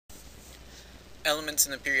Elements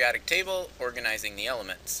in the periodic table, organizing the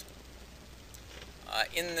elements.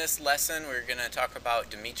 In this lesson, we're going to talk about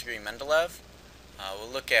Dmitry Mendeleev.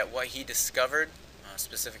 We'll look at what he discovered.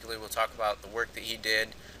 Specifically, we'll talk about the work that he did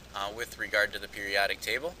with regard to the periodic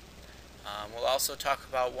table. We'll also talk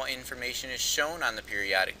about what information is shown on the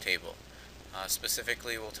periodic table.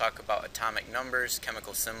 Specifically, we'll talk about atomic numbers,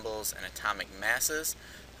 chemical symbols, and atomic masses.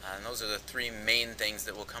 And those are the three main things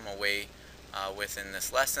that we'll come away within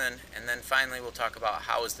this lesson. And then finally we'll talk about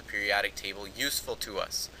how is the periodic table useful to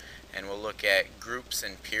us, and we'll look at groups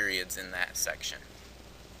and periods in that section.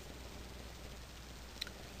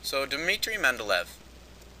 So Dmitry Mendeleev,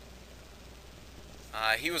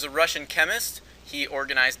 he was a Russian chemist. He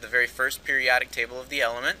organized the very first periodic table of the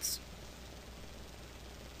elements.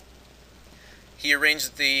 He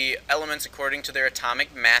arranged the elements according to their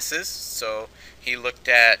atomic masses, so he looked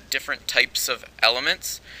at different types of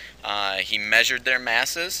elements. He measured their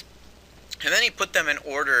masses, and then he put them in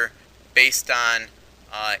order based on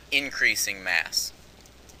increasing mass.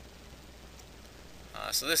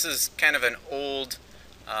 So this is kind of an old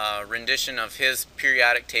rendition of his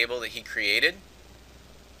periodic table that he created.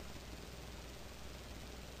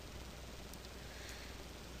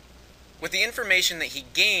 With the information that he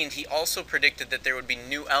gained, he also predicted that there would be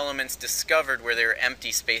new elements discovered where there were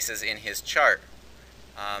empty spaces in his chart.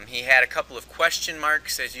 He had a couple of question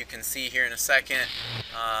marks, as you can see here in a second.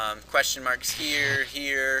 Question marks here,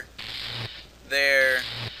 here, there,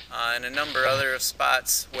 and a number of other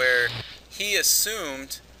spots where he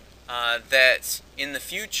assumed that in the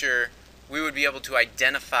future we would be able to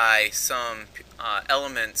identify some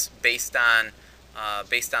elements based on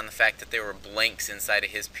the fact that there were blanks inside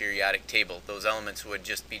of his periodic table. Those elements would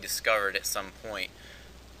just be discovered at some point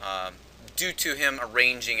due to him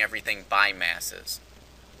arranging everything by masses.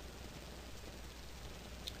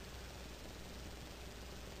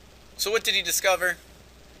 So what did he discover?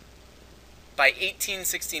 By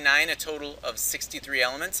 1869, a total of 63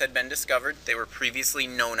 elements had been discovered. They were previously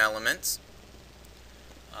known elements.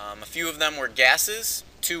 A few of them were gases,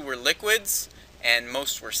 2 were liquids, and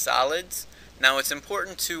most were solids. Now it's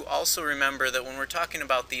important to also remember that when we're talking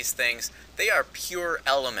about these things, they are pure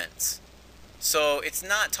elements. So it's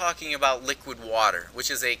not talking about liquid water, which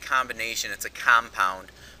is a combination, it's a compound,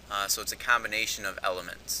 so it's a combination of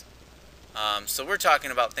elements. So we're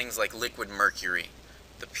talking about things like liquid mercury,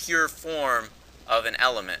 the pure form of an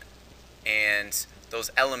element, and those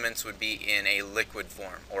elements would be in a liquid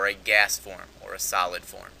form, or a gas form, or a solid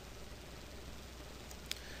form.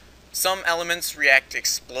 Some elements react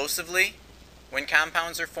explosively when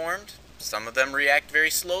compounds are formed. Some of them react very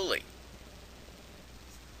slowly.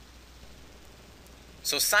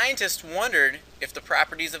 So scientists wondered if the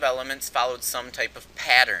properties of elements followed some type of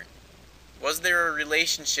pattern. Was there a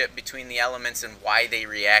relationship between the elements and why they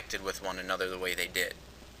reacted with one another the way they did?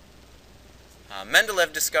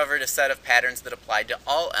 Mendeleev discovered a set of patterns that applied to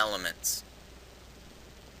all elements.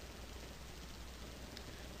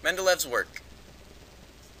 Mendeleev's work.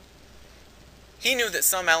 He knew that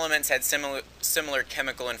some elements had similar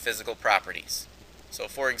chemical and physical properties. So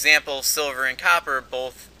for example, silver and copper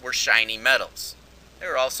both were shiny metals. They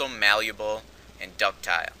were also malleable and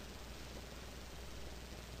ductile.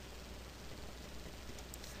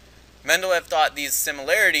 Mendeleev thought these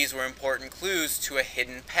similarities were important clues to a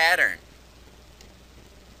hidden pattern.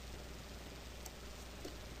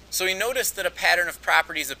 So he noticed that a pattern of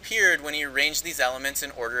properties appeared when he arranged these elements in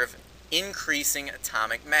order of increasing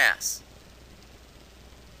atomic mass.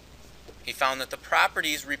 He found that the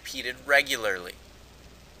properties repeated regularly.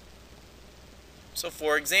 So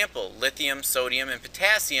for example, lithium, sodium, and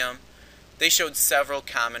potassium, they showed several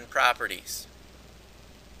common properties.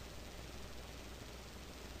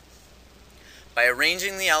 By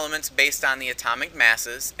arranging the elements based on the atomic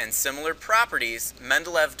masses and similar properties,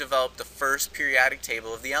 Mendeleev developed the first periodic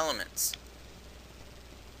table of the elements.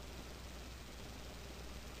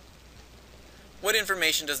 What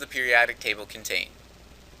information does the periodic table contain?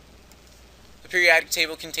 The periodic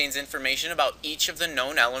table contains information about each of the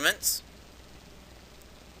known elements.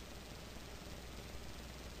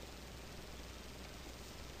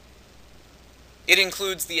 It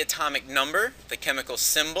includes the atomic number, the chemical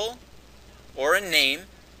symbol, or a name,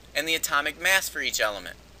 and the atomic mass for each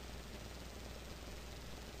element.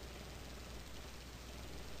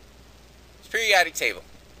 Periodic table.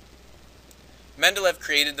 Mendeleev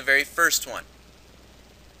created the very first one.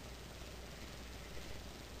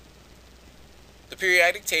 The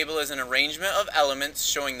periodic table is an arrangement of elements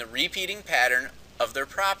showing the repeating pattern of their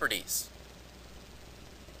properties.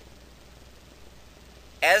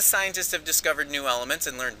 As scientists have discovered new elements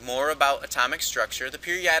and learned more about atomic structure, the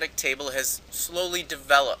periodic table has slowly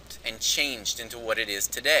developed and changed into what it is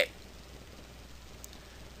today.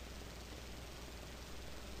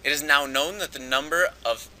 It is now known that the number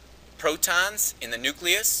of protons in the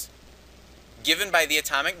nucleus, given by the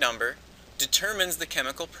atomic number, determines the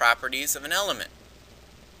chemical properties of an element.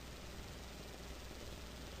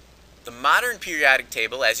 The modern periodic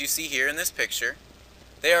table, as you see here in this picture,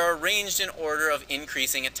 they are arranged in order of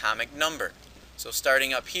increasing atomic number. So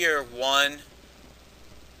starting up here, 1,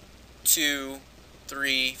 2,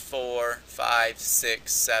 3, 4, 5,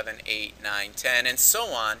 6, 7, 8, 9, 10, and so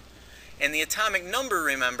on. And the atomic number,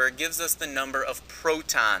 remember, gives us the number of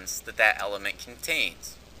protons that that element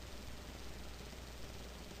contains.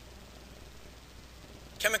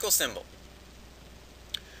 Chemical symbol.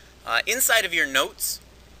 Inside of your notes,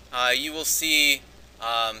 you will see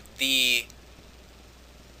the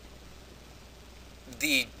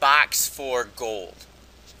box for gold.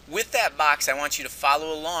 With that box, I want you to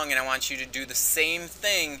follow along, and I want you to do the same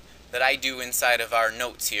thing that I do inside of our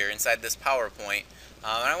notes here, inside this PowerPoint.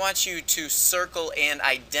 And I want you to circle and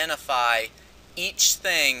identify each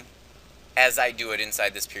thing as I do it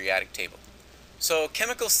inside this periodic table. So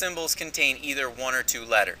chemical symbols contain either one or two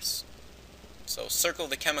letters. So circle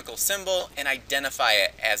the chemical symbol and identify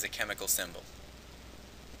it as a chemical symbol.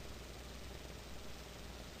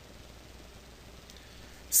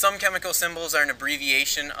 Some chemical symbols are an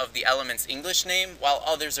abbreviation of the element's English name, while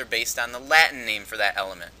others are based on the Latin name for that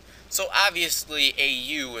element. So obviously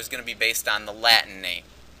AU is going to be based on the Latin name.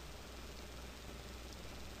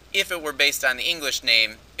 If it were based on the English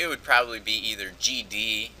name, it would probably be either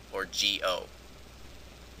GD or GO.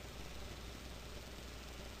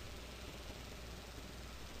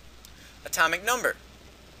 Atomic number.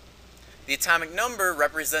 The atomic number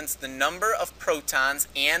represents the number of protons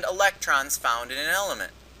and electrons found in an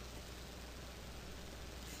element.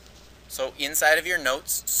 So inside of your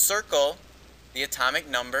notes, circle the atomic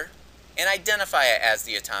number and identify it as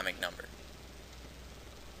the atomic number.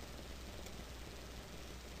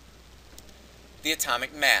 The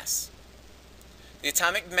atomic mass. The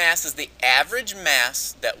atomic mass is the average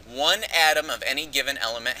mass that one atom of any given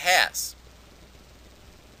element has.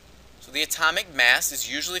 So the atomic mass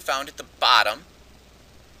is usually found at the bottom.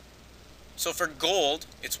 So for gold,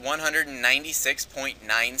 it's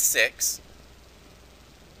 196.96.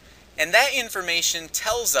 And that information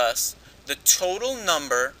tells us the total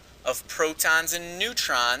number of protons and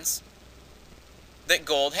neutrons that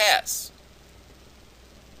gold has.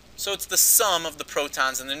 So it's the sum of the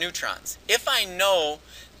protons and the neutrons. If I know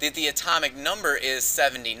that the atomic number is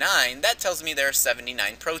 79, that tells me there are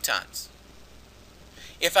 79 protons.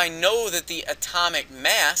 If I know that the atomic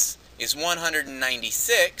mass is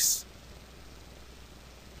 196,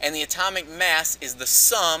 and the atomic mass is the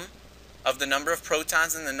sum of the number of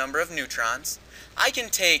protons and the number of neutrons, I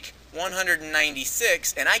can take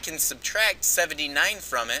 196 and I can subtract 79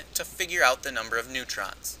 from it to figure out the number of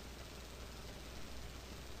neutrons.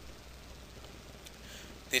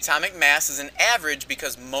 The atomic mass is an average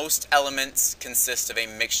because most elements consist of a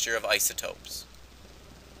mixture of isotopes.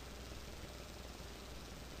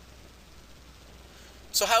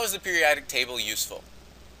 So how is the periodic table useful?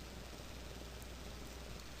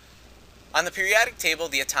 On the periodic table,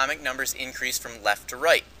 the atomic numbers increase from left to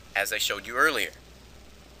right, as I showed you earlier.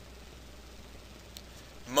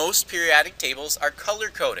 Most periodic tables are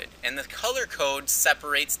color-coded, and the color code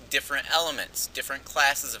separates different elements, different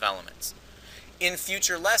classes of elements. In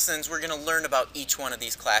future lessons, we're going to learn about each one of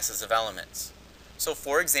these classes of elements. So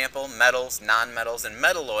for example, metals, nonmetals, and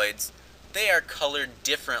metalloids, they are colored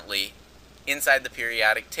differently inside the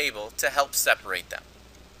periodic table to help separate them.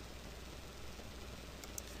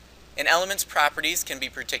 An element's properties can be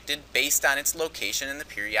predicted based on its location in the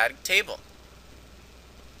periodic table.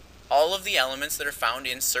 All of the elements that are found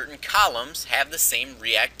in certain columns have the same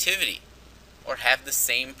reactivity or have the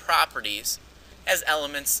same properties as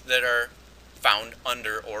elements that are found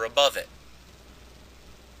under or above it.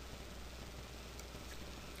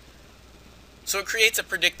 So it creates a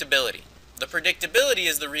predictability. The predictability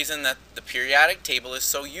is the reason that the periodic table is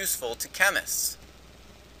so useful to chemists.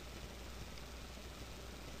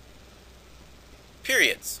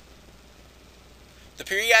 Periods. The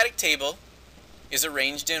periodic table is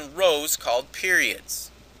arranged in rows called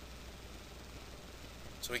periods.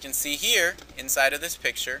 So we can see here, inside of this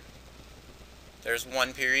picture, there's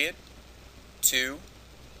 1 period, 2,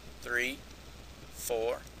 3,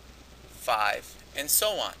 4, 5, and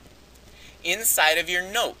so on. Inside of your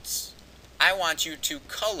notes, I want you to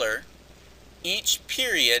color each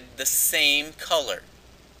period the same color.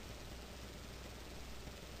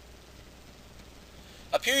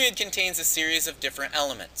 A period contains a series of different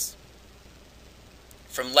elements.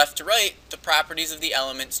 From left to right, the properties of the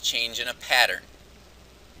elements change in a pattern.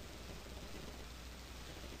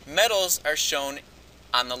 Metals are shown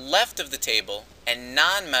on the left of the table, and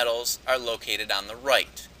nonmetals are located on the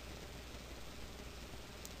right.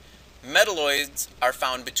 Metalloids are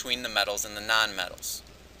found between the metals and the nonmetals.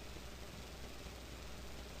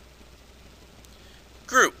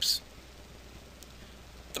 Groups.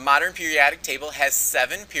 The modern periodic table has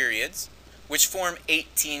 7 periods, which form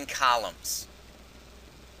 18 columns.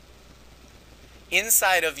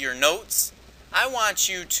 Inside of your notes, I want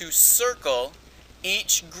you to circle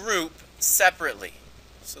each group separately.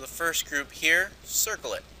 So the first group here,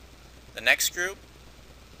 circle it. The next group,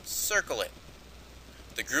 circle it.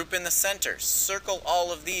 The group in the center, circle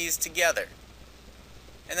all of these together.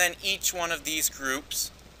 And then each one of these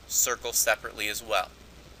groups, circle separately as well.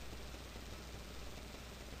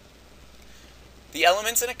 The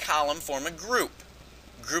elements in a column form a group.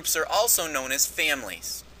 Groups are also known as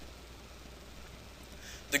families.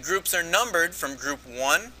 The groups are numbered from group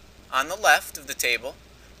 1 on the left of the table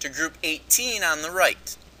to group 18 on the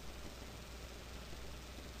right.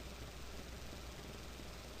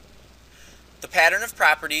 The pattern of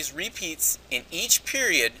properties repeats in each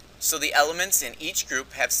period, so the elements in each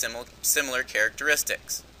group have similar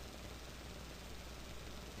characteristics.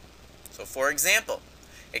 So for example,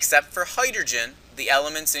 except for hydrogen, the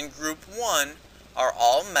elements in group 1 are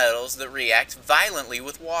all metals that react violently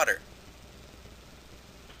with water.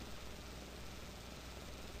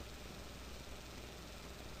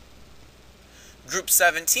 Group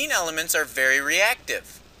 17 elements are very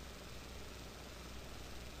reactive.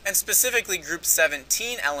 And specifically, group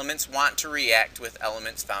 17 elements want to react with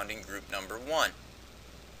elements found in group number 1.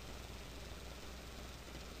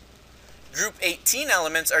 Group 18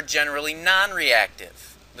 elements are generally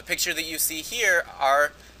non-reactive. The picture that you see here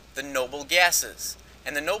are the noble gases.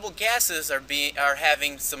 And the noble gases are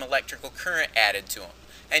having some electrical current added to them.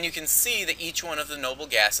 And you can see that each one of the noble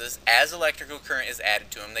gases, as electrical current is added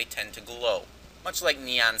to them, they tend to glow, much like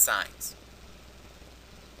neon signs.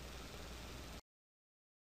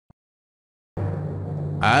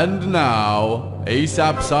 And now,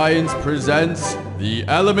 ASAP Science presents the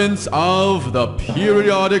elements of the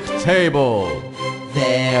periodic table.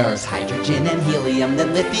 There's hydrogen and helium,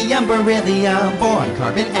 then lithium, beryllium, boron,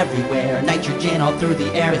 carbon everywhere, nitrogen all through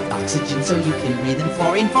the air with oxygen so you can breathe, and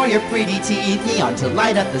fluorine for your pretty teeth, neon to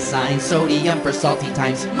light up the signs, sodium for salty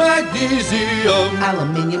times, Magnesium,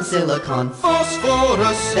 aluminium, silicon,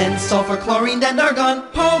 phosphorus, then sulfur, chlorine, then argon,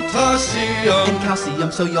 potassium, and calcium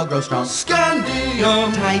so you'll grow strong,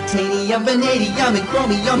 scandium, titanium, vanadium, and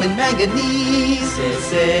chromium, and manganese.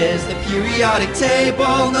 This is the periodic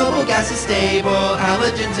table, noble gases stable,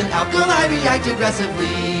 halogens and alkali react aggressively.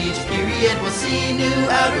 Each period will see new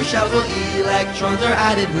outer shells while electrons are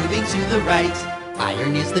added, moving to the right.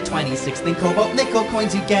 Iron is the 26th, and cobalt, nickel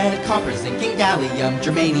coins you get, copper, zinc, and gallium,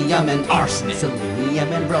 germanium, and arsenic,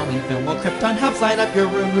 selenium, and bromine film, while krypton helps light up your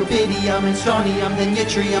room, rubidium, and strontium, then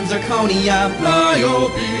yttrium, zirconium,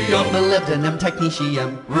 niobium, molybdenum,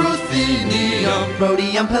 technetium, ruthenium,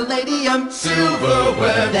 rhodium, palladium,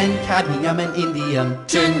 silverware, then cadmium and indium,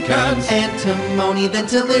 tin cans, antimony, then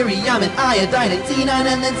tellurium, and iodine, and xenon,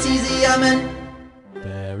 and then cesium, and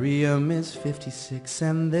barium is 56,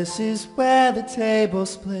 and this is where the table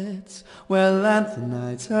splits, where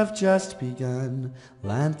lanthanides have just begun,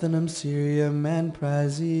 lanthanum, cerium, and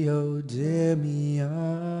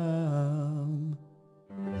praseodymium.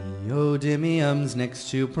 Neodymium's next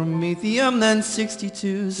to promethium, then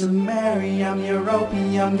 62, samarium,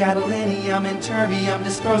 europium, gadolinium, and terbium,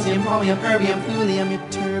 dysprosium, holmium, erbium, thulium,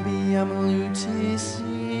 ytterbium,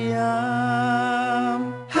 lutetium,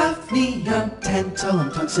 hafnium, tantalum,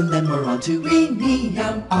 tungsten, then we're on to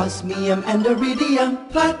rhenium, osmium, and iridium,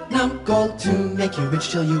 platinum, gold to make you rich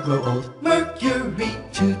till you grow old, mercury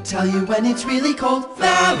to tell you when it's really cold,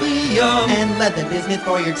 thallium, and lead, the bismuth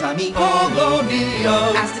for your tummy,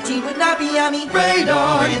 polonium, astatine would not be yummy,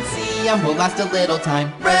 radon, francium will last a little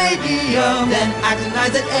time, radium, then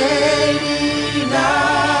actinides at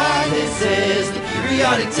 89. This is the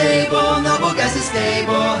periodic table, noble gases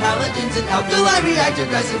stable, halogens and alkali react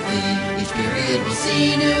aggressively. Each period will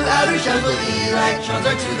see new outer shells while electrons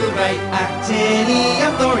are to the right.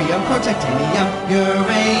 Actinium, thorium, protactinium,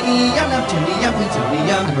 uranium, neptunium,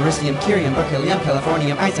 plutonium, americium, curium, berkelium,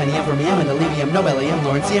 californium, isonium, fermium, and olivium, nobelium,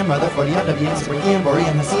 lawrencium, rutherfordium, wm, sprigium,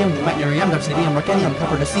 boreum, hesium, meitnerium, obsidium, rucanium,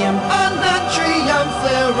 copernicium, natrium,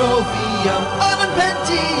 flerovium,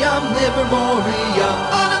 pentium, livermorium,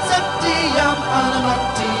 septium,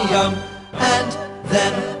 noctium, and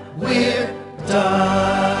then we're done.